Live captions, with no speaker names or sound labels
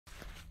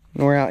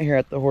And we're out here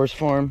at the horse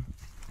farm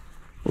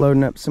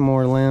loading up some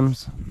more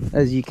limbs.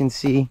 As you can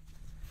see,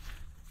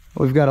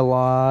 we've got a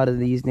lot of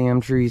these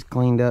damn trees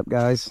cleaned up,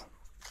 guys.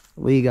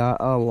 We got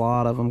a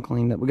lot of them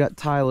cleaned up. We got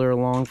Tyler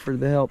along for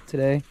the help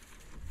today.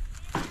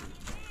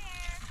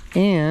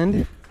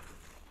 And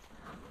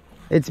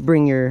it's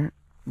bring your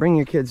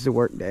kids to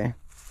work day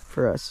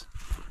for us,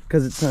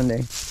 because it's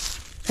Sunday.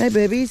 Hey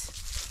babies,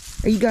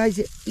 are you guys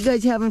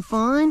having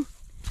fun?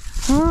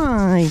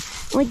 Hi,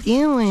 what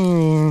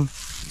doing?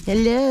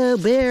 Hello,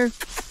 bear.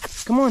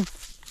 Come on,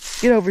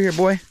 get over here,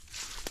 boy.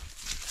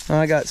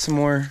 I got some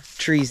more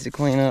trees to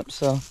clean up,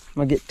 so I'm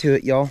gonna get to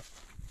it, y'all.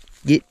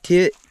 Get to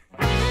it.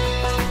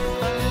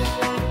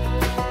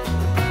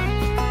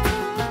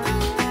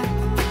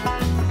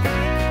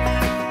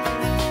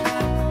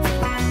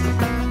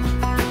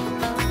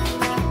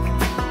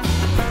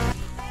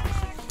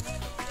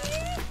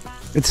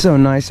 It's so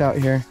nice out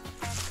here.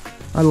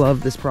 I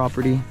love this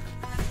property,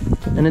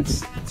 and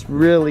it's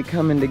really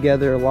coming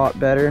together a lot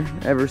better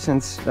ever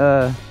since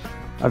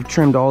I've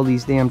trimmed all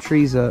these damn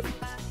trees up.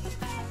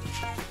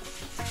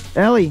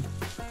 Ellie,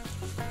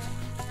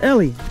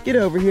 get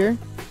over here.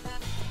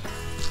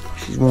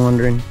 She's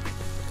wandering.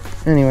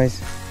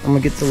 Anyways, I'm gonna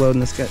get to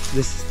loading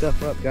this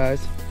stuff up, guys.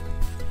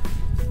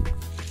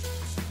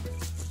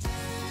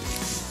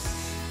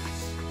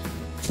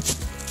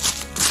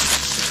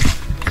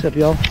 What's up,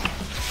 y'all?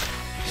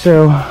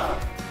 So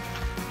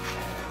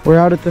we're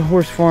out at the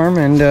horse farm,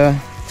 and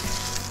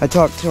I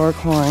talked to our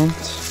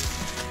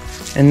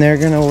clients, and they're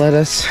gonna let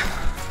us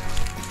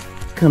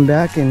come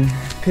back and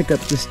pick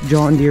up this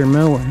John Deere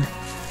mower,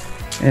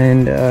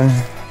 and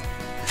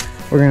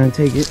we're gonna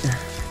take it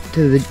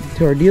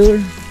to our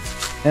dealer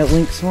at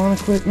Link Lawn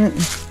Equipment,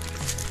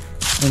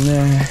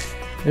 and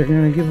they're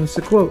gonna give us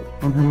a quote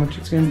on how much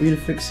it's gonna be to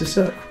fix this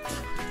up.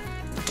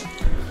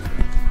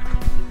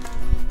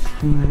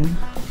 And then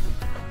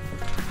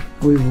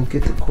we will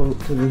get the quote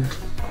to the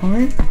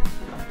client,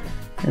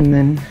 and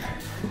then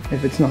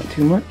if it's not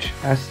too much,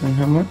 ask them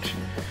how much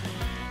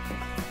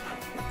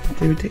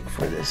they would take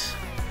for this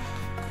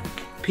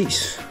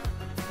piece.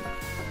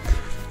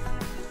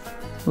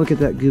 Look at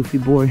that goofy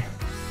boy.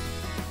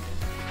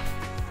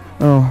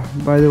 Oh,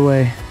 by the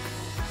way,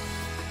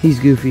 he's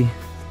goofy.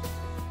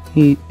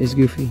 He is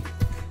goofy.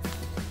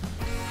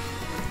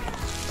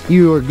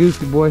 You are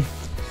goofy, boy.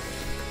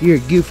 You're a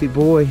goofy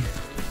boy.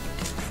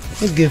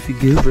 A goofy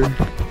goober.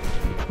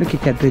 Look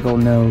at that big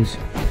old nose.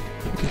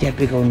 Look at that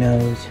big old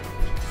nose.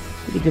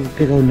 Look at that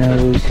big old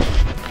nose.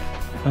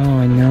 Oh,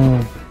 I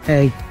know.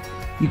 Hey,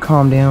 you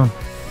calm down.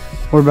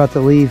 We're about to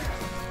leave.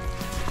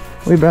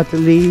 We're about to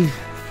leave.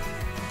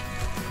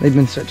 They've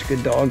been such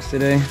good dogs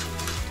today.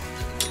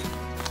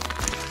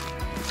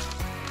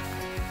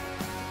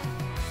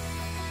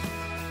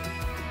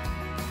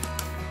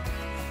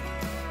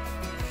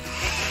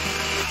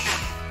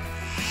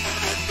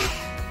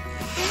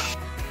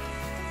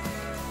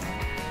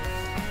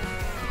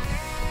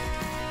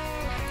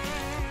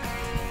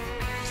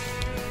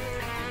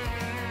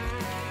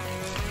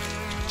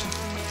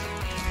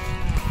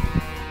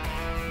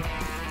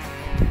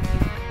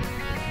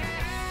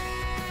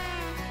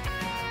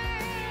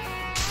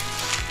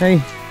 Hey,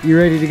 you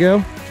ready to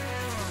go?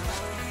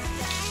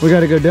 We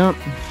gotta go dump.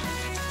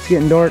 It's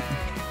getting dark.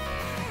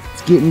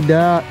 It's getting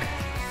dark.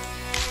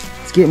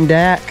 It's getting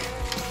dark.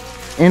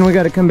 And we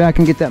gotta come back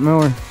and get that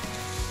mower.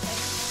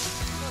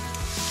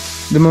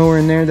 The mower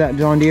in there, that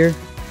John Deere.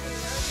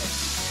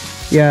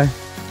 Yeah.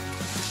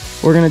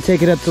 We're gonna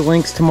take it up to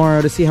Lynx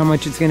tomorrow to see how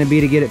much it's gonna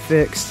be to get it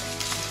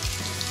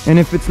fixed. And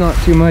if it's not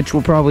too much,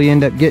 we'll probably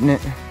end up getting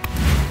it.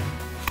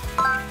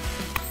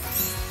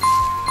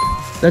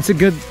 That's a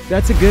good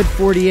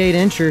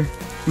 48-incher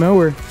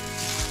mower.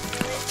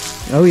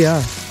 Oh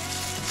yeah.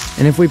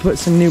 And if we put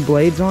some new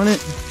blades on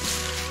it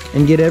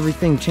and get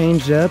everything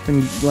changed up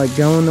and like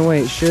going the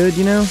way it should,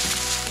 you know,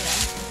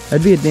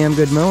 that'd be a damn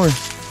good mower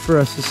for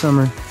us this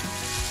summer,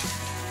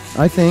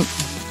 I think.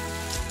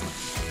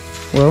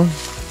 Well,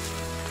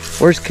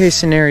 worst case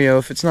scenario,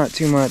 if it's not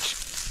too much,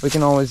 we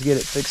can always get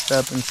it fixed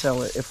up and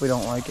sell it if we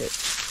don't like it.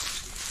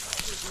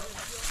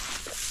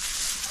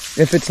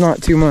 If it's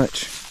not too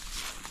much.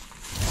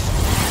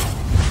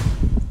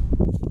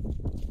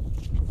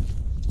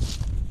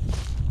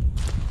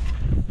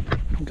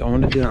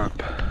 Going to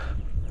dump.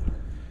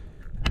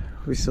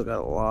 We still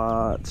got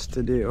lots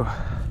to do.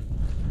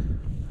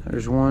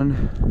 There's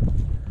one.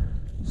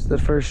 It's the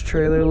first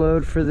trailer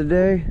load for the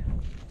day.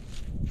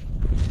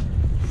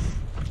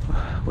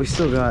 We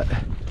still got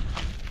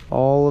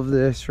all of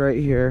this right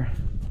here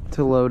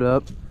to load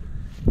up,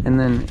 and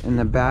then in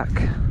the back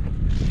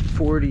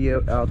 40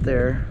 out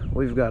there,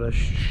 we've got a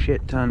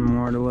shit ton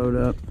more to load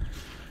up.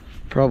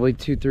 Probably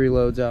 2-3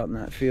 loads out in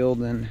that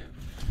field, and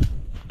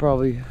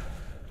probably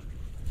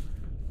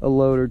a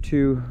load or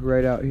two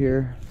right out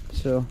here.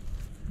 So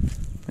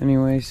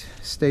anyways,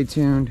 stay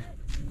tuned.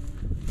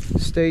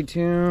 Stay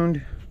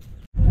tuned.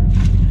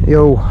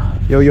 Yo,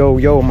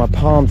 my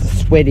palms are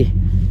sweaty.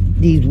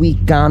 These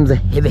weak arms are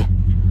heavy.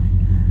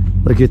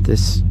 Look at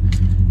this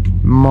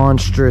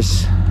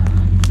monstrous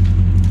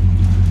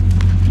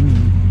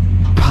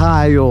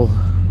Stihl.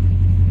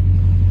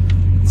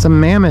 It's a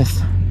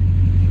mammoth.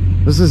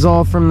 This is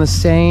all from the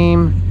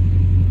same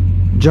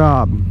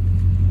job.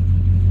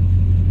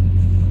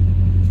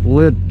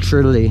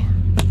 Literally.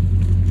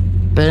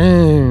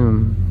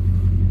 Boom.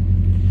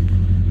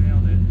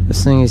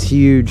 This thing is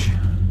huge.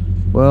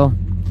 Well,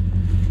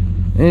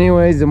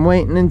 anyways, I'm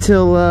waiting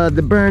until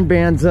the burn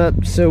ban's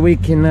up so we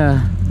can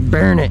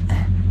burn it.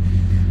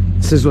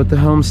 This is what the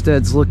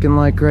homestead's looking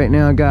like right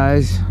now,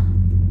 guys.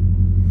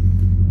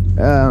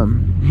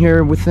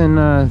 Here within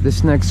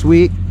this next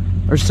week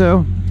or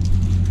so,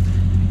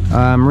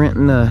 I'm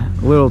renting a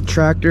little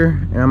tractor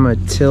and I'm gonna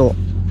till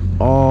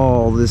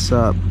all this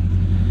up,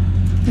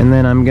 and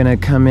then I'm gonna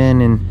come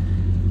in and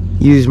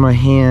use my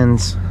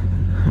hands.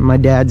 My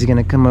dad's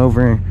gonna come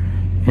over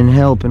and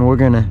help, and we're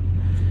gonna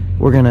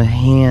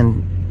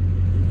hand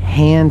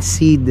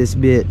seed this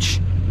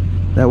bitch.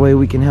 That way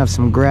we can have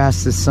some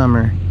grass this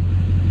summer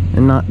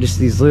and not just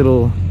these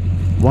little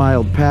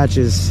wild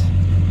patches.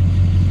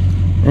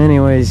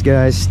 Anyways,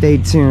 guys, stay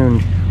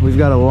tuned. We've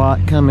got a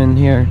lot coming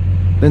here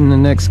in the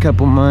next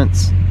couple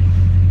months.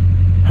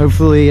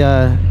 Hopefully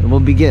we'll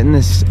be getting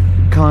this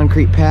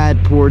concrete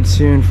pad poured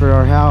soon for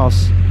our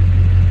house.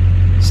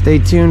 Stay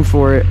tuned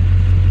for it.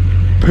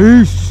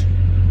 Peace.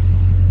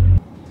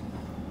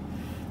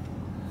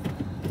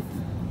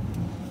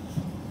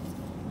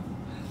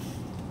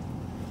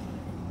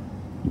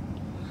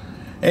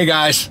 Hey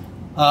guys,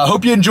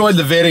 hope you enjoyed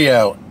the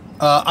video.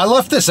 I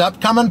left this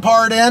upcoming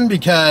part in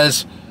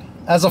because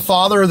as a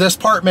father, this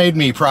part made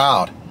me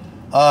proud.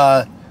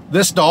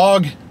 This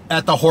dog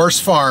at the horse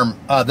farm,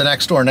 the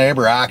next door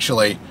neighbor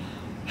actually,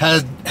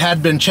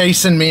 had been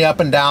chasing me up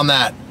and down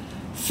that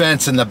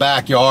fence in the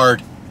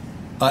backyard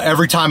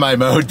every time I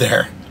mowed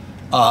there.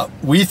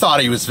 We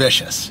thought he was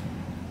vicious.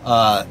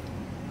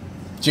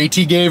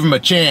 JT gave him a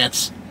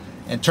chance,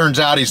 and turns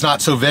out he's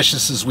not so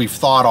vicious as we've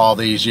thought all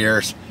these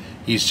years.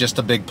 He's just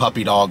a big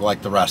puppy dog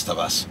like the rest of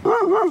us.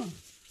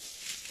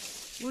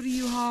 What are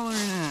you hollering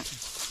at?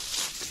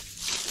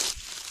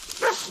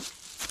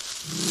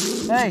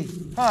 Hey,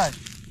 hush.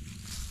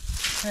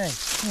 Hey,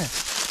 come here.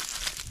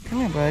 Come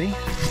here, buddy.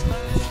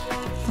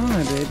 Come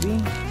on, baby.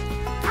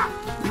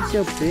 You're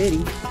so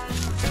pretty.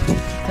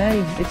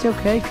 Hey, it's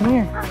okay. Come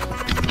here.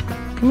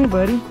 Come here,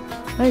 buddy.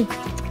 Hey.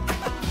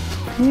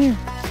 Come here.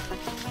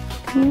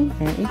 Come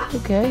here. It's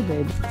okay,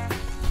 baby.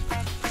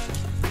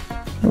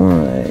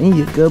 Alright,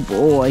 he's a good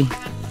boy.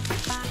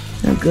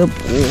 A good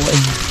boy.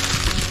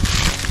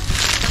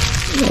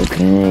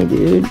 Okay,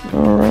 dude.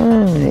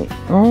 Alright.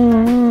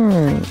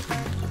 Alright.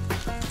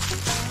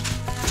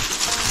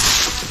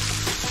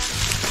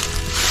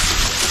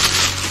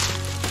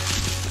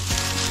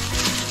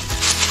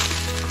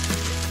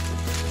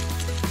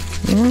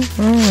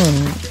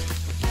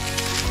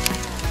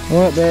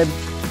 What, babe?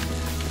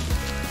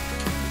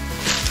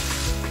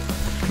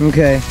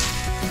 Okay.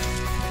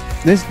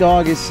 This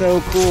dog is so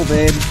cool,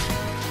 babe.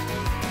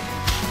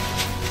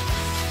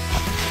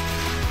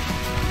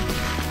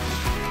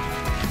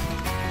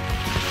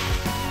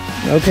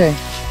 Okay.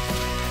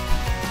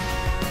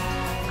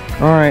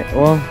 Alright,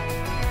 well,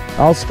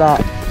 I'll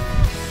stop.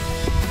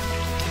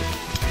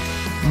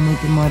 I'm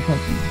making my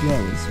puppy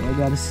jealous, so I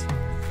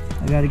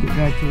gotta get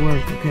back to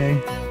work, okay?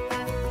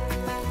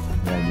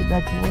 Gotta get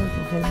back to work,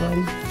 okay,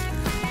 buddy?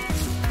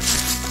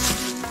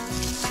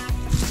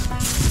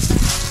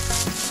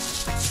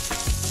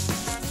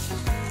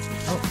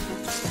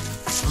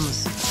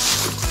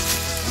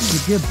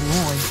 Good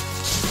boy.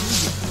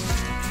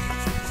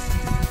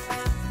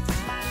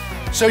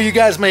 So you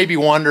guys may be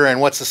wondering,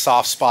 what's the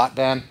soft spot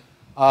then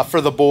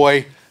for the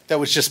boy that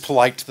was just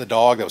polite to the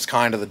dog, that was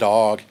kind to the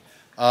dog?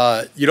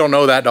 You don't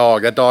know that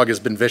dog. That dog has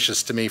been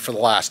vicious to me for the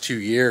last 2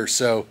 years.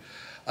 So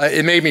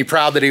it made me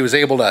proud that he was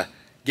able to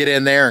get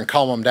in there and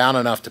calm him down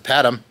enough to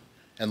pet him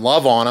and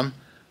love on him.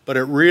 But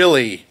it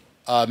really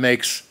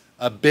makes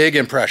a big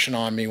impression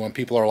on me when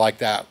people are like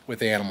that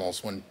with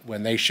animals, when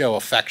they show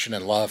affection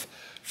and love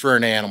for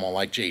an animal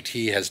like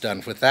JT has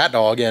done with that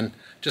dog and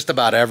just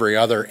about every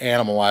other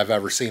animal I've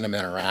ever seen him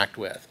interact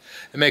with.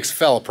 It makes a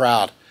fella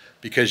proud,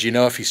 because you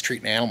know if he's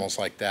treating animals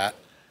like that,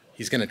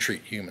 he's going to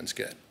treat humans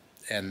good.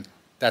 And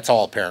that's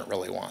all a parent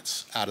really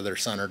wants out of their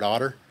son or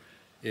daughter,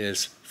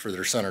 is for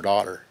their son or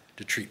daughter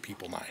to treat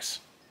people nice.